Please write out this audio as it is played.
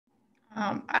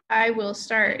I will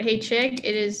start. Hey, Chig,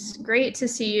 it is great to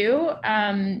see you.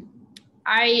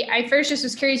 I first just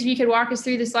was curious if you could walk us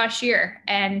through this last year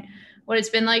and what it's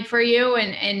been like for you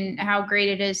and how great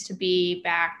it is to be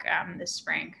back this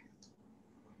spring.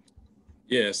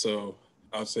 Yeah, so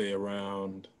I'll say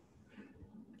around,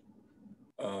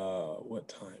 what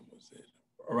time was it?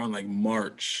 Around like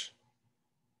March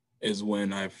is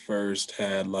when I first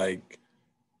had like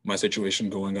my situation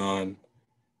going on.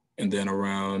 And then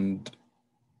around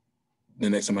the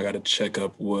next time I got a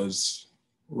checkup was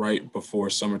right before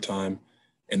summertime.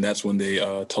 And that's when they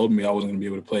told me I wasn't going to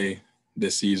be able to play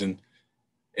this season.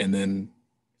 And then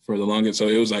for the longest, so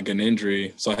it was like an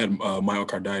injury. So I had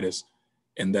myocarditis,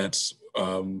 and that's,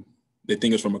 they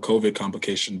think it's from a COVID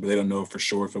complication, but they don't know for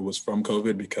sure if it was from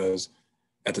COVID because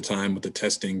at the time with the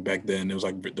testing back then, it was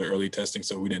like the early testing.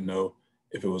 So we didn't know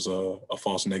if it was a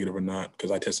false negative or not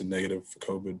because I tested negative for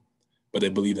COVID, but they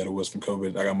believed that it was from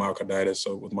COVID. I got myocarditis,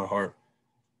 so with my heart.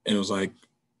 And it was like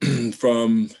it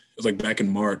was like back in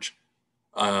March,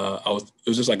 it was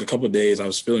just like a couple of days, I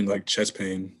was feeling like chest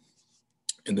pain.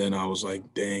 And then I was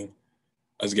like, dang,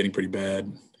 I was getting pretty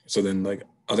bad. So then like,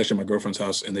 I was actually at my girlfriend's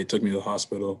house and they took me to the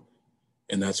hospital.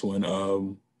 And that's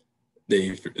when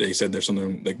they said there's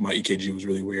something, like my EKG was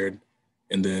really weird.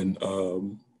 And then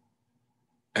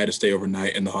I had to stay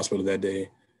overnight in the hospital that day.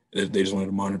 They just wanted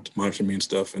to monitor me and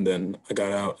stuff. And then I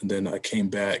got out and then I came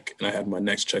back and I had my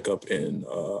next checkup in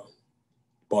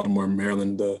Baltimore,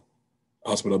 Maryland, the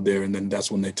hospital up there. And then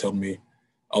that's when they told me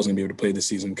I was gonna be able to play this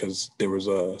season because there was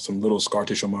some little scar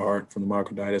tissue on my heart from the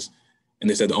myocarditis. And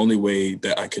they said the only way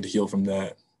that I could heal from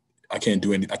that, I couldn't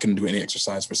do any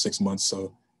exercise for 6 months.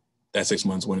 So that 6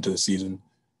 months went into the season.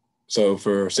 So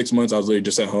for 6 months, I was literally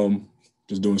just at home,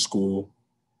 just doing schoolwork.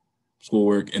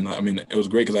 And I mean, it was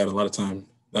great because I had a lot of time.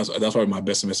 That's probably my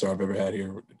best semester I've ever had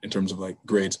here in terms of like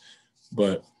grades.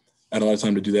 But I had a lot of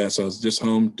time to do that. So I was just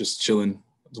home, just chilling,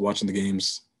 I was watching the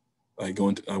games, I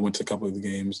went to a couple of the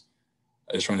games.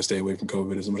 I was trying to stay away from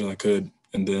COVID as much as I could.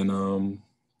 And then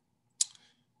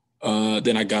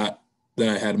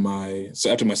so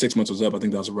after my 6 months was up, I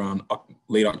think that was around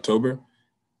late October.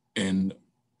 And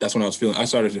that's when I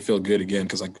started to feel good again.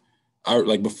 Cause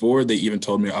like before they even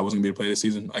told me I wasn't gonna be able to play this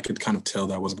season, I could kind of tell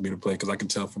that I wasn't gonna be able to play. Cause I could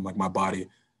tell from like my body,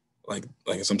 like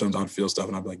sometimes I'd feel stuff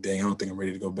and I'd be like, dang, I don't think I'm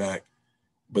ready to go back.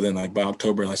 But then like by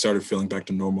October, I started feeling back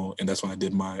to normal. And that's when I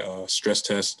did my stress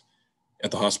test at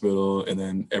the hospital, and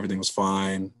then everything was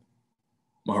fine.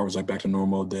 My heart was like back to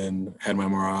normal, then had my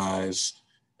MRIs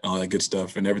and all that good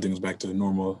stuff, and everything was back to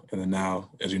normal. And then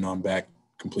now, as you know, I'm back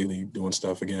completely doing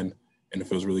stuff again, and it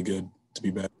feels really good to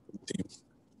be back with the team.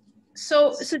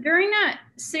 So during that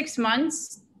 6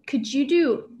 months, could you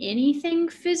do anything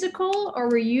physical, or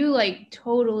were you like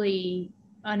totally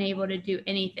unable to do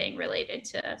anything related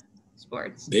to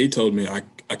sports? They told me I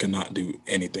could not do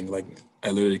anything. Like I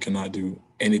literally could not do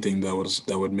anything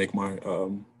that would make my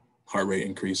heart rate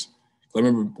increase. I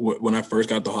remember when I first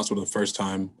got to the hospital the first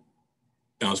time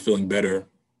and I was feeling better,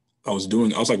 I was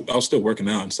still working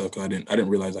out and stuff because I didn't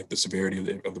realize like the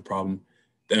severity of the problem.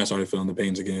 Then I started feeling the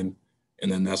pains again.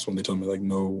 And then that's when they told me like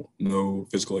no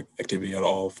physical activity at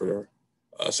all for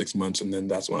 6 months. And then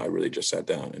that's when I really just sat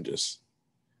down and was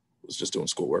just doing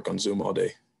schoolwork on Zoom all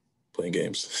day, playing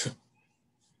games.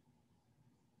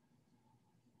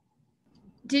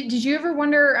 Did you ever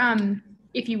wonder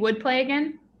if you would play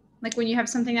again? Like when you have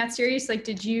something that serious, like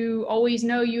did you always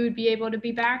know you would be able to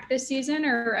be back this season,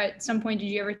 or at some point did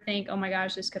you ever think, oh my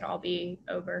gosh, this could all be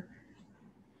over?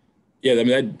 Yeah, I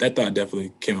mean, that thought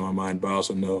definitely came in my mind, but I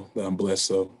also know that I'm blessed,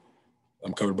 so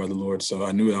I'm covered by the Lord. So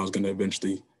I knew I was going to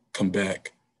eventually come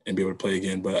back and be able to play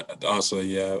again. But also,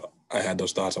 yeah, I had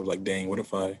those thoughts. I was like, dang, what if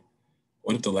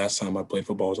the last time I played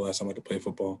football was the last time I could play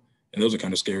football? And those are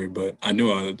kind of scary, but I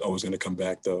knew I was going to come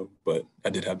back though, but I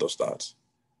did have those thoughts.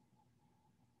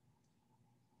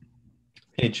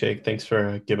 Hey, Jake, thanks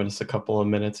for giving us a couple of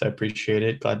minutes. I appreciate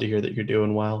it. Glad to hear that you're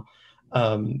doing well.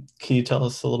 Can you tell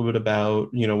us a little bit about,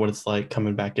 what it's like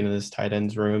coming back into this tight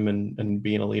ends room and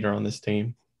being a leader on this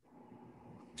team?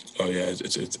 Oh yeah,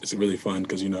 it's really fun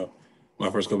because, my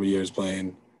first couple of years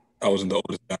playing, I wasn't the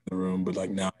oldest guy in the room, but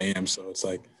like now I am. So it's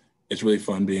like, it's really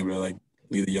fun being able to like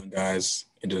lead the young guys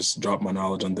and just drop my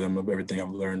knowledge on them of everything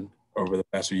I've learned over the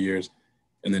past few years.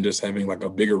 And then just having like a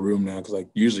bigger room now, because like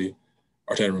usually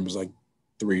our tight end room is like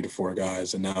 3 to 4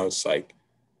 guys, and now it's like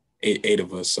eight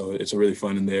of us. So it's really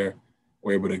fun in there.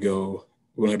 We're able to go.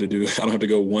 I don't have to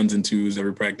go ones and twos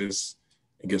every practice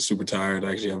and get super tired.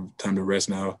 I actually have time to rest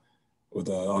now with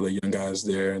all the young guys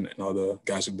there and all the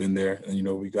guys who've been there.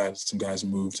 And we got some guys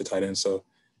moved to tight end. So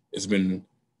it's been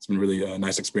really a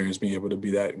nice experience being able to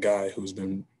be that guy who's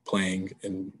been playing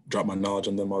and drop my knowledge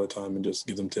on them all the time and just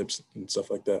give them tips and stuff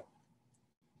like that.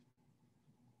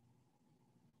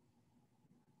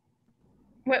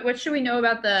 What should we know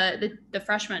about the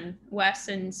freshmen, Wes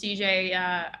and CJ?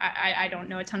 I don't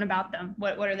know a ton about them.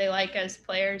 What are they like as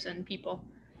players and people?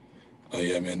 Oh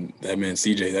yeah, man, that man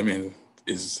CJ, that man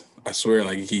is, I swear,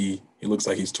 like he looks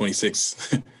like he's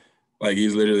 26. Like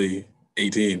he's literally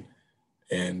 18.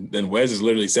 And then Wes is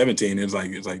literally 17. It's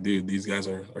like, dude, these guys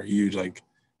are huge. Like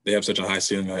they have such a high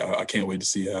ceiling. I can't wait to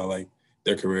see how like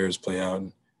their careers play out.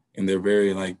 And they're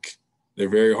very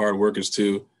hard workers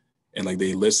too. And like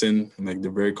they listen, and like they're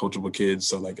very coachable kids.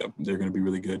 So like they're gonna be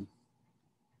really good.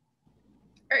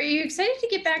 Are you excited to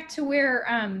get back to where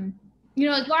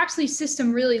like Loxley's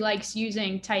system really likes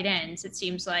using tight ends, it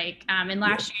seems like. And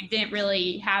last year you didn't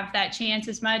really have that chance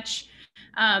as much.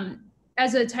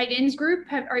 As a tight ends group,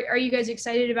 are you guys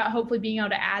excited about hopefully being able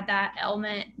to add that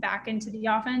element back into the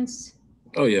offense?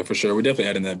 Oh yeah, for sure. We're definitely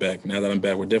adding that back. Now that I'm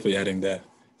back, we're definitely adding that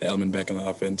element back in the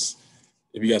offense.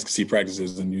 If you guys can see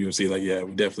practices, then you'll see like, yeah,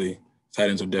 tight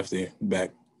ends are definitely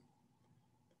back.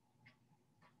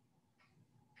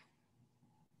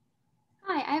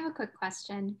 Hi, I have a quick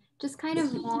question. Just kind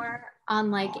of more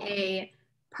on like a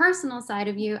personal side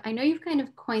of you. I know you've kind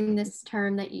of coined this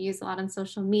term that you use a lot on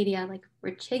social media, like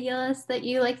ridiculous, that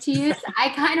you like to use. I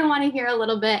kind of want to hear a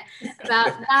little bit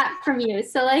about that from you.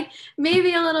 So like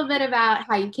maybe a little bit about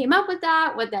how you came up with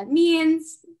that, what that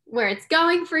means, where it's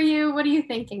going for you. What are you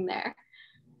thinking there?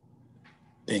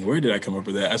 Dang, where did I come up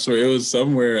with that? I swear it was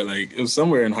somewhere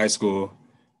in high school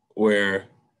where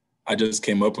I just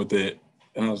came up with it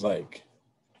and I was like,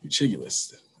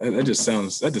 ridiculous. That just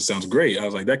sounds great. I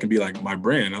was like, that can be like my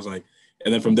brand. I was like,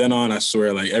 and then from then on, I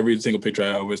swear, like every single picture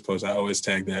I always post, I always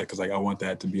tag that because like I want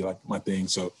that to be like my thing.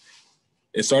 So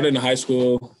it started in high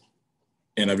school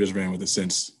and I've just ran with it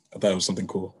since. I thought it was something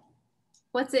cool.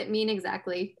 What's it mean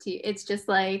exactly to you? It's just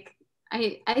like,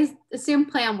 I assume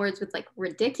play on words with like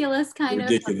ridiculous kind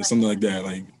ridiculous, of. Something like that.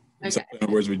 Like okay. Play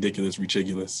on words,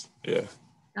 ridiculous. Yeah.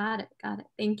 Got it.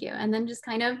 Thank you. And then just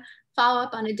kind of follow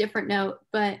up on a different note,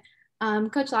 but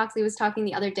Coach Loxley was talking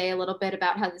the other day a little bit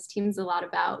about how this team's a lot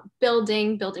about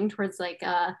building towards like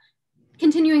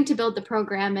continuing to build the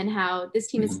program, and how this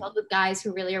team is filled with guys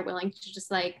who really are willing to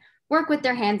just like work with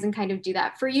their hands and kind of do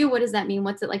that. For you, what does that mean?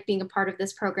 What's it like being a part of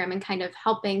this program and kind of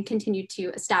helping continue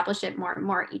to establish it more and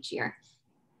more each year?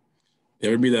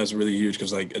 Yeah, for me, that's really huge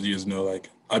because like, as you guys know, like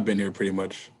I've been here pretty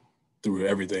much through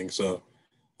everything. So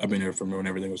I've been here from when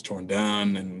everything was torn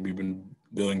down, and we've been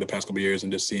building the past couple of years,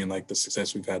 and just seeing like the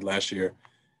success we've had last year.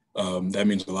 That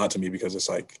means a lot to me because it's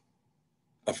like,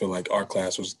 I feel like our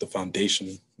class was the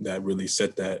foundation that really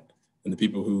set that, and the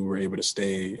people who were able to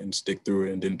stay and stick through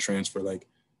it and didn't transfer, like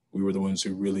we were the ones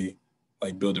who really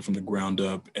like built it from the ground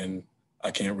up. And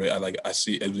I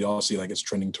see, as we all see, like it's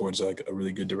trending towards like a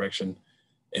really good direction.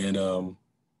 And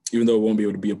even though I won't be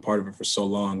able to be a part of it for so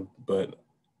long, but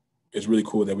it's really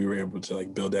cool that we were able to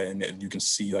like build that, and that you can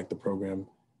see like the program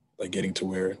like getting to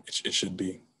where it should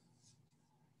be.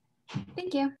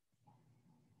 Thank you.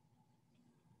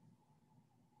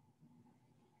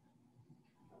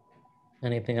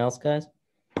 Anything else, guys?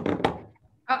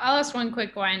 I'll ask one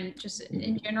quick one, just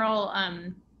in general.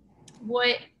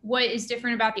 What is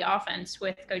different about the offense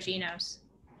with Coach Enos?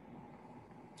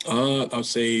 I'll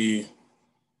say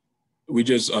we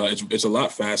just it's a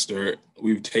lot faster.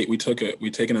 We've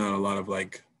taken out a lot of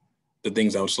like the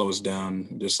things that would slow us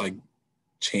down. Just like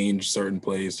change certain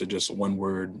plays to just one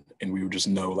word, and we would just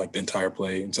know like the entire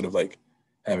play instead of like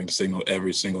having to signal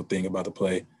every single thing about the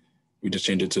play. We just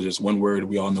change it to just one word.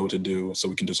 We all know what to do, so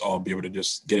we can just all be able to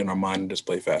just get in our mind and just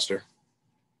play faster.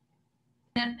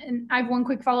 And I have one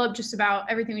quick follow-up just about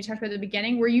everything we talked about at the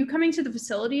beginning. Were you coming to the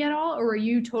facility at all, or were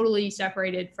you totally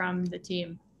separated from the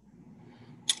team?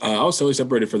 I was totally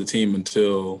separated from the team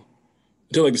until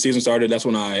like the season started. That's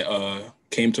when I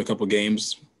came to a couple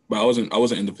games, but I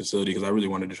wasn't in the facility because I really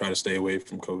wanted to try to stay away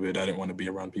from COVID. I didn't want to be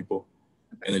around people.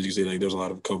 Okay. And as you see, like there's a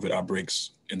lot of COVID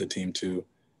outbreaks in the team too.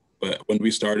 But when we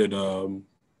started, when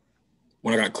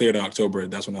I got cleared in October,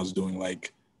 that's when I was doing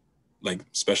like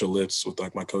special lifts with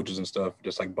like my coaches and stuff,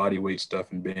 just like body weight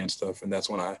stuff and band stuff. And that's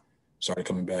when I started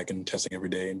coming back and testing every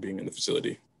day and being in the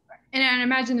facility. And I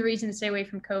imagine the reason to stay away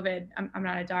from COVID, I'm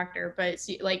not a doctor, but it's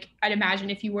like, I'd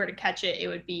imagine if you were to catch it,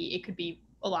 it could be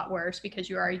a lot worse because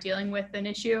you're already dealing with an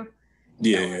issue.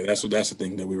 Yeah, that's the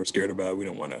thing that we were scared about. I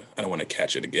don't want to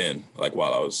catch it again, like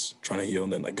while I was trying to heal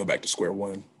and then like go back to square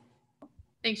one.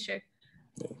 Thanks, Chig.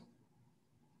 Yeah.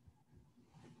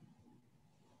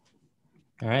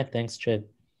 All right, thanks, Chig. No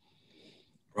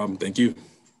problem. Thank you.